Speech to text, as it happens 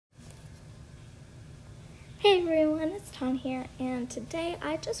Hey everyone, it's Tanya here, and today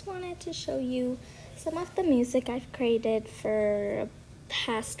I just wanted to show you some of the music I've created for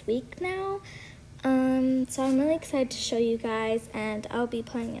past week now. So I'm really excited to show you guys, and I'll be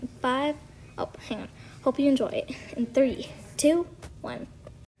playing in 5. Oh, hang on. Hope you enjoy it. In 3, 2, 1.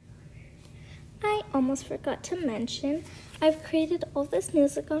 I almost forgot to mention, I've created all this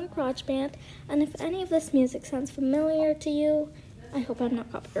music on GarageBand, and if any of this music sounds familiar to you, I hope I'm not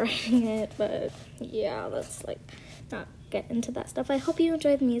copywriting it, but yeah, let's not get into that stuff. I hope you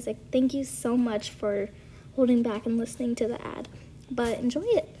enjoy the music. Thank you so much for holding back and listening to the ad, but enjoy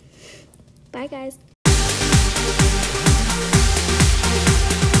it. Bye guys.